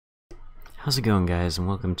How's it going, guys, and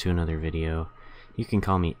welcome to another video. You can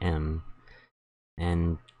call me M,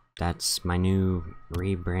 and that's my new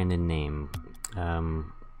rebranded name.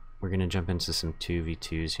 We're gonna jump into some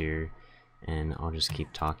 2v2s here, and I'll just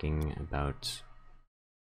keep talking about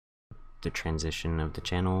the transition of the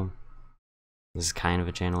channel. This is kind of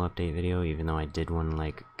a channel update video, even though I did one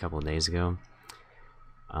like a couple of days ago.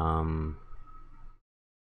 Yeah,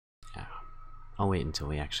 I'll wait until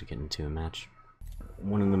we actually get into a match.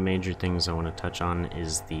 One of the major things I want to touch on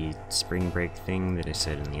is the spring break thing that I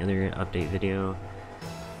said in the other update video.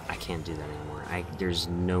 I can't do that anymore. There's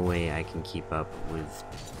no way I can keep up with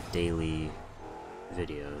daily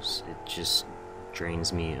videos. It just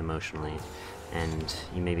drains me emotionally. And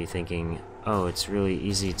you may be thinking, oh, it's really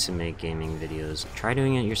easy to make gaming videos. Try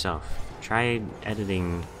doing it yourself. Try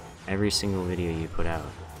editing every single video you put out.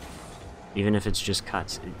 Even if it's just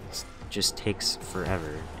cuts, it just takes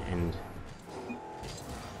forever, and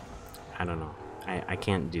I don't know. I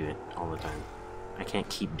can't do it all the time. I can't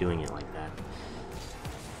keep doing it like that.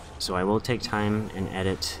 So I will take time and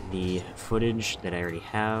edit the footage that I already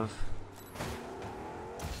have,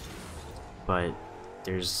 but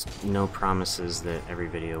there's no promises that every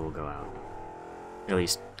video will go out. At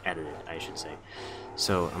least edited, I should say.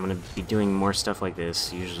 So I'm going to be doing more stuff like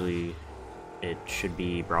this. Usually it should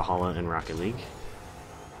be Brawlhalla and Rocket League.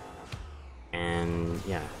 And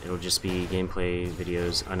yeah, it'll just be gameplay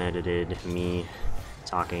videos, unedited, me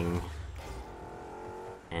talking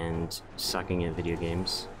and sucking at video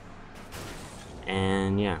games.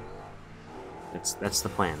 And yeah, that's the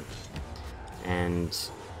plan. And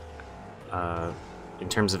in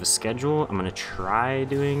terms of a schedule, I'm gonna try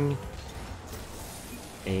doing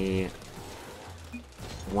three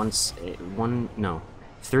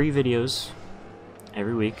videos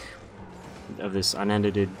every week of this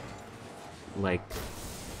unedited, like,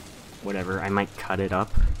 whatever. I might cut it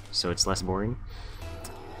up so it's less boring.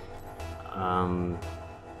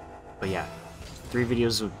 But yeah, 3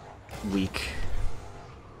 videos a week,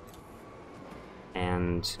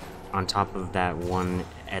 and on top of that, 1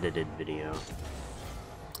 edited video,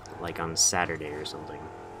 like on Saturday or something.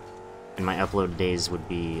 And my upload days would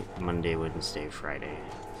be Monday, Wednesday, Friday,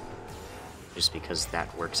 just because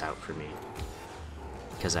that works out for me,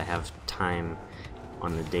 because I have time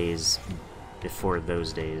on the days before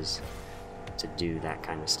those days to do that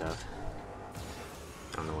kind of stuff.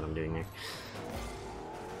 I don't know what I'm doing there.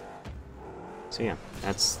 So yeah,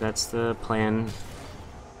 that's the plan.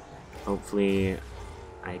 Hopefully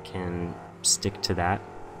I can stick to that.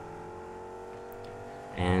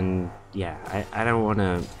 And yeah, I don't want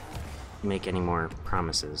to make any more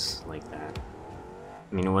promises like that.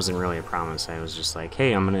 I mean, it wasn't really a promise. I was just like,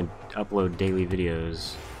 hey, I'm gonna upload daily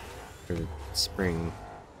videos for the spring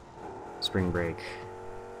break,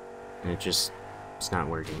 and it's not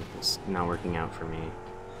working. It's not working out for me.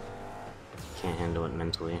 Can't handle it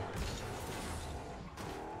mentally.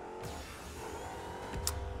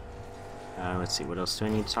 Let's see, what else do I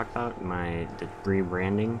need to talk about? The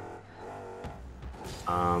rebranding.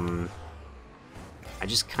 I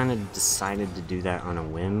just kind of decided to do that on a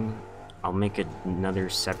whim. I'll make another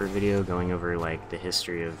separate video going over like the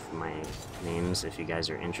history of my names if you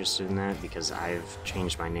guys are interested in that, because I've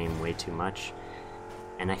changed my name way too much.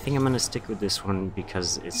 And I think I'm gonna stick with this one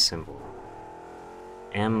because it's simple.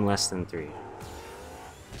 M less than 3.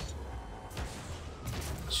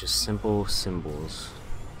 It's just simple symbols.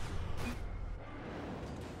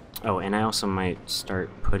 Oh, and I also might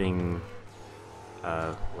start putting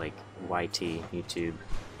like YT, YouTube,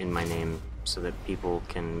 in my name so that people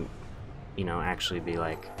can, you know, actually be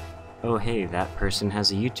like, oh hey, that person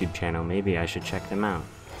has a YouTube channel, maybe I should check them out.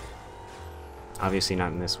 Obviously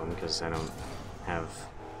not in this one, because I don't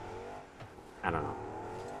know.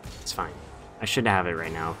 It's fine. I should have it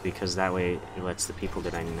right now, because that way it lets the people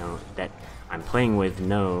that I know, that I'm playing with,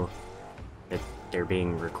 know that they're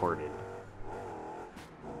being recorded.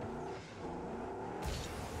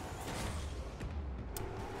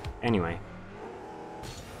 Anyway,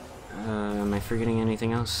 am I forgetting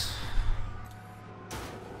anything else?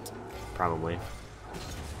 Probably.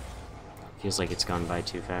 Feels like it's gone by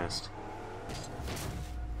too fast.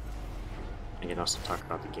 I could also talk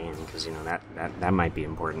about the game, because, you know, that might be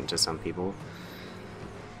important to some people.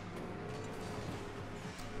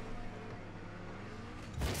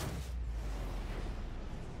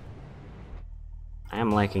 I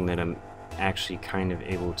am liking that I'm actually kind of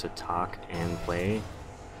able to talk and play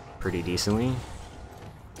pretty decently,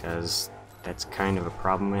 because that's kind of a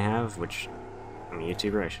problem I have, which I'm a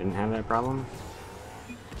YouTuber, I shouldn't have that problem.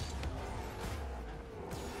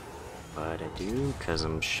 But I do, because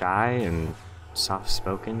I'm shy and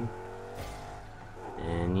soft-spoken.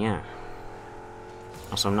 And yeah,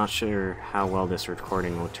 Also, I'm not sure how well this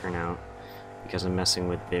recording will turn out because I'm messing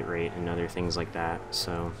with bitrate and other things like that,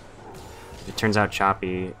 so if it turns out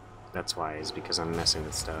choppy, that's why, is because I'm messing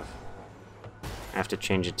with stuff. I have to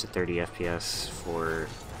change it to 30 FPS for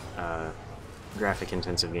graphic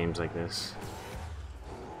intensive games like this.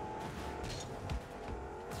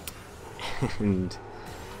 And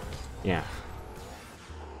yeah.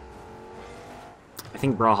 I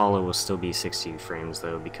think Brawlhalla will still be 60 frames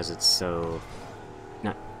though, because it's so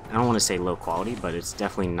not, I don't want to say low quality, but it's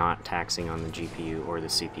definitely not taxing on the GPU or the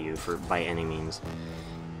CPU by any means.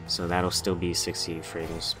 So that'll still be 60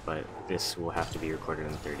 frames, but this will have to be recorded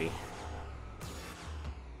in 30.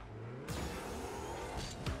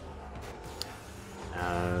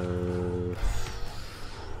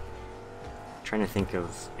 Trying to think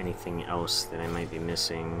of anything else that I might be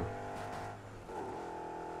missing.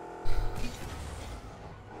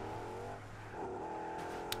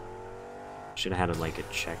 Should have had like a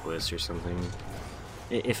checklist or something.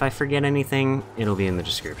 If I forget anything, it'll be in the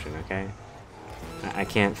description, okay? I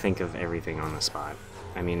can't think of everything on the spot.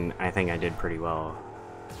 I mean, I think I did pretty well,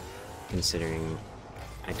 considering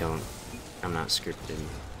I'm not scripted.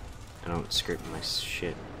 I don't script my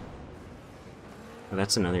shit. Well,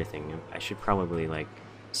 that's another thing. I should probably, like,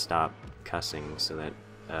 stop cussing so that,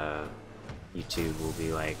 YouTube will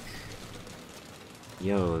be like,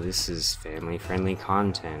 yo, this is family-friendly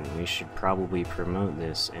content. We should probably promote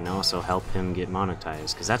this and also help him get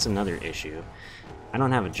monetized, because that's another issue. I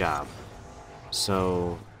don't have a job,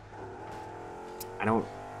 so I don't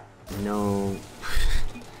know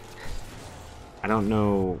I don't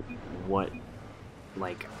know what,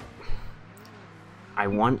 like, I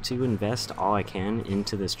want to invest all I can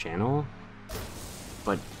into this channel,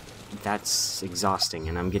 but that's exhausting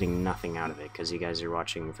and I'm getting nothing out of it because you guys are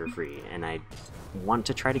watching for free, and I want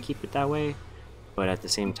to try to keep it that way, but at the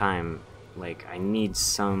same time, like, I need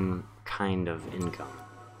some kind of income,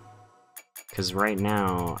 because right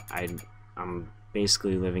now I'm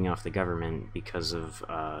basically living off the government because of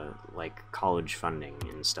like college funding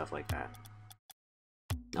and stuff like that.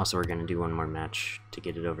 Also, we're gonna do one more match to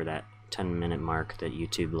get it over that 10-minute mark that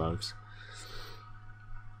YouTube loves.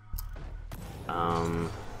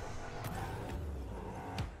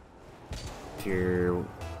 If you're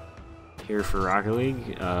here for Rocket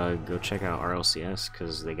League, go check out RLCS,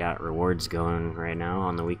 because they got rewards going right now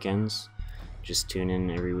on the weekends. Just tune in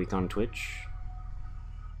every week on Twitch.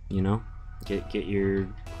 You know, get your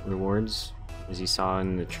rewards. As you saw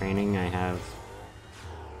in the training, I have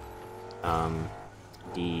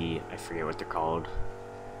I forget what they're called.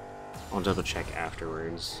 I'll double check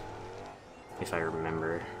afterwards if I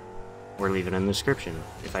remember, or leave it in the description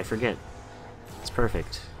if I forget. It's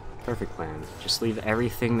perfect. Perfect plan. Just leave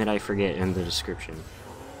everything that I forget in the description.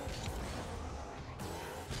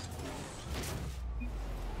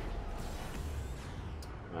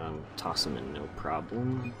 Toss them in, no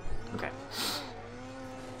problem. Okay.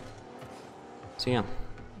 So yeah,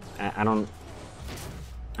 I don't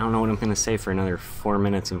know what I'm gonna say for another 4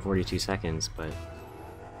 minutes and 42 seconds, but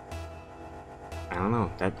I don't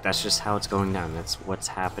know. That's just how it's going down. That's what's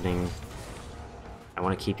happening. I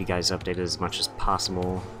want to keep you guys updated as much as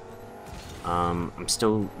possible. I'm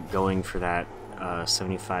still going for that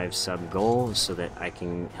 75 sub goal so that I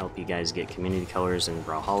can help you guys get community colors in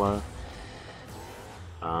Brawlhalla.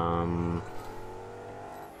 I'm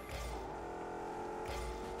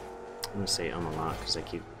gonna say a lot because I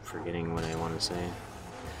keep forgetting what I want to say.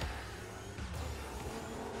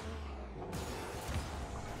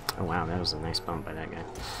 Oh wow, that was a nice bump by that guy.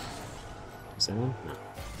 Is that him? No.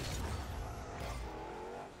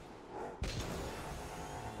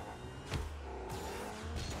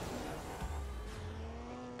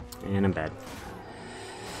 And I'm bad.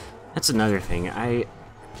 That's another thing. I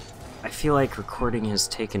feel like recording has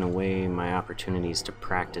taken away my opportunities to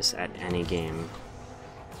practice at any game.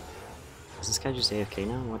 Is this guy just AFK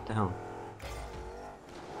now? What the hell?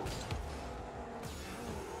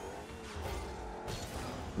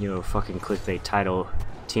 Yo, fucking clickbait title.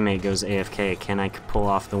 Teammate goes AFK. Can I pull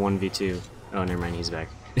off the 1v2? Oh, never mind, he's back.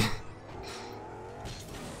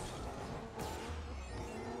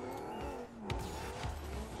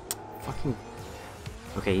 Fucking...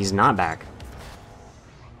 Okay, he's not back.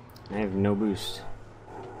 I have no boost.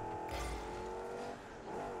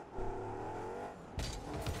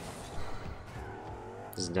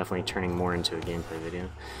 This is definitely turning more into a gameplay video.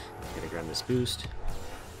 Gotta grab this boost.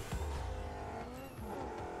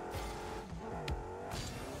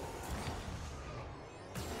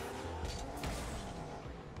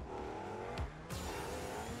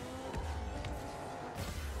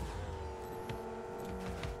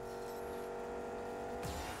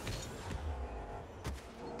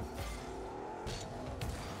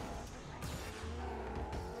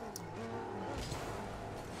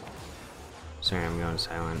 Sorry, I'm going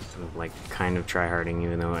silent. I'm like kind of tryharding,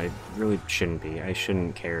 even though I really shouldn't be. I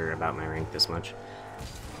shouldn't care about my rank this much.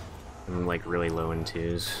 I'm like really low in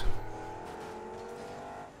 2s.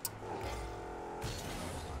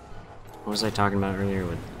 What was I talking about earlier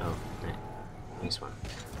with, oh, nice one.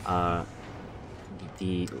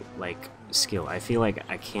 The, like, skill. I feel like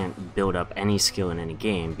I can't build up any skill in any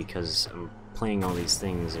game because I'm playing all these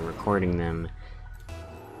things and recording them,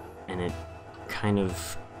 and it kind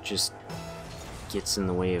of just gets in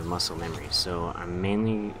the way of muscle memory. So I'm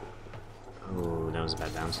mainly, oh, that was a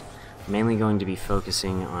bad bounce. I'm mainly going to be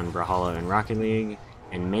focusing on Brawlhalla and Rocket League,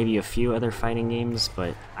 and maybe a few other fighting games,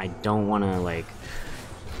 but I don't want to, like,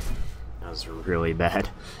 that was really bad.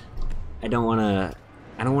 I don't want to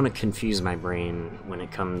confuse my brain when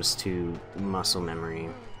it comes to muscle memory.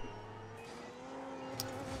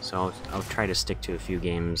 So I'll try to stick to a few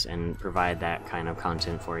games and provide that kind of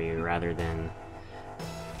content for you rather than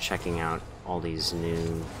checking out all these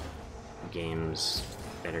new games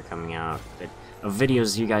that are coming out of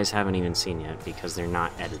videos you guys haven't even seen yet because they're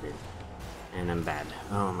not edited. And I'm bad.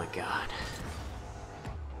 Oh my god.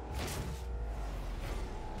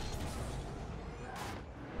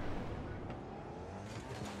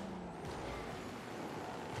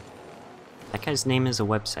 That guy's name is a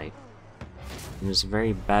website. And it's a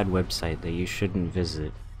very bad website that you shouldn't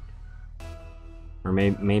visit. Or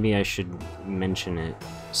maybe I should mention it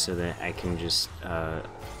so that I can just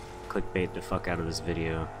clickbait the fuck out of this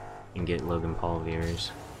video and get Logan Paul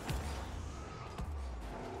viewers.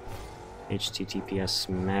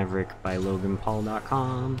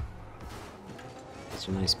 https://maverickbyloganpaul.com. That's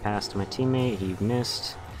a nice pass to my teammate. He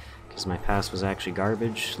missed because my pass was actually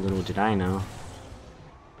garbage. Little did I know.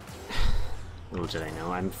 Little did I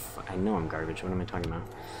know. I know I'm garbage. What am I talking about?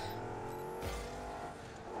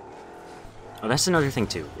 Oh, that's another thing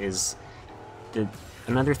too.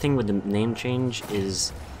 Another thing with the name change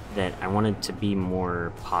is that I wanted to be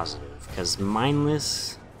more positive, because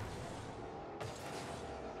mindless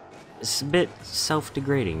is a bit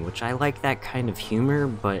self-degrading, which I like that kind of humor,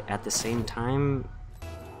 but at the same time,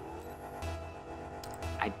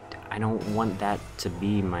 I don't want that to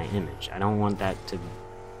be my image. I don't want that to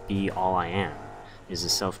be all I am, is a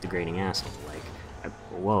self-degrading asshole. Like,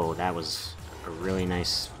 whoa, that was a really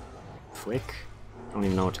nice flick? I don't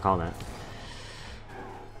even know what to call that.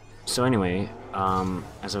 So anyway,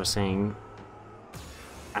 as I was saying,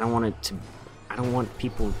 I don't want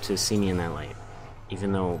people to see me in that light,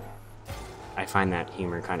 even though I find that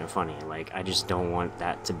humor kind of funny. Like, I just don't want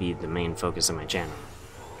that to be the main focus of my channel.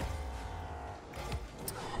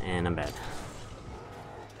 And I'm bad.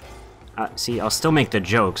 See, I'll still make the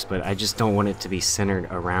jokes, but I just don't want it to be centered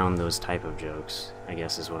around those type of jokes, I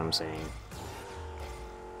guess is what I'm saying.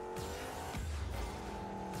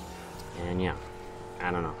 And yeah,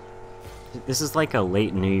 I don't know. This is like a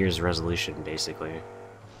late New Year's resolution, basically.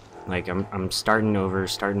 Like, I'm starting over,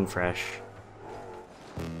 starting fresh.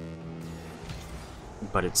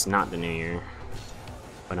 But it's not the new year.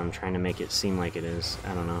 But I'm trying to make it seem like it is.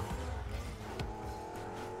 I don't know.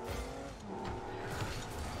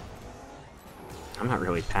 I'm not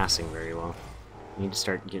really passing very well. I need to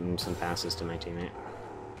start getting some passes to my teammate.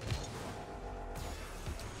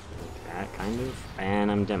 Like that, kind of. And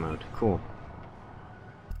I'm demoed. Cool.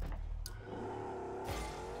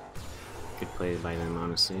 Good play by them,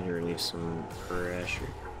 honestly, to relieve some pressure.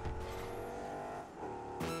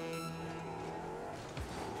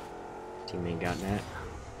 Teammate got that.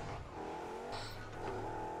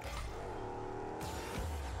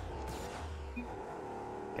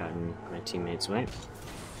 Gotten my teammate's way.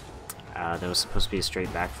 That was supposed to be a straight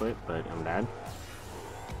backflip, but I'm bad.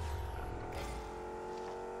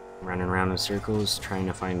 Running around in circles, trying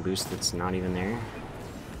to find boost that's not even there.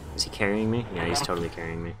 Is he carrying me? Yeah, he's totally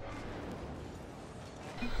carrying me.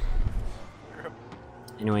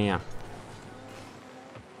 Anyway, yeah.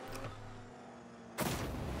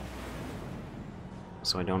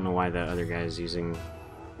 So I don't know why the other guy is using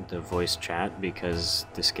the voice chat, because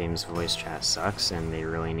this game's voice chat sucks and they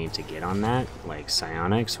really need to get on that. Like,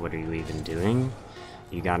 Psyonix, what are you even doing?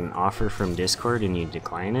 You got an offer from Discord and you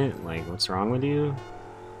decline it? Like, what's wrong with you?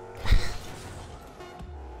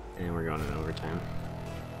 And we're going in overtime.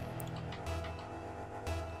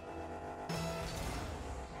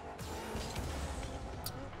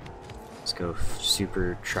 Let's go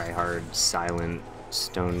super try-hard, silent,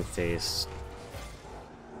 stone-faced.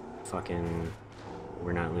 Fucking...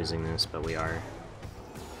 We're not losing this, but we are.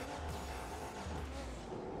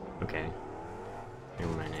 Okay.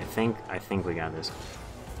 Never mind. I think we got this.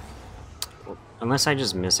 Well, unless I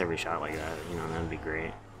just miss every shot like that, you know, that'd be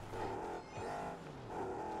great.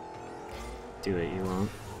 Do it, you won't.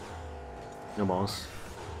 No balls.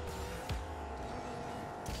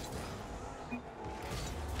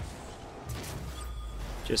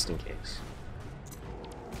 Just in case.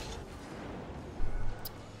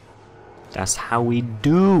 That's how we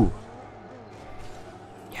do!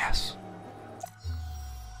 Yes.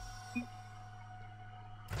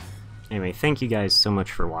 Anyway, thank you guys so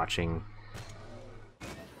much for watching.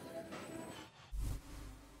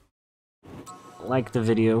 Like the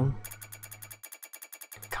video.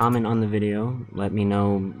 Comment on the video. Let me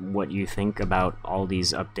know what you think about all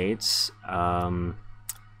these updates.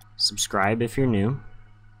 Subscribe if you're new.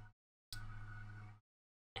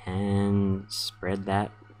 And spread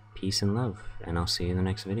that peace and love. And I'll see you in the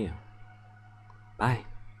next video. Bye.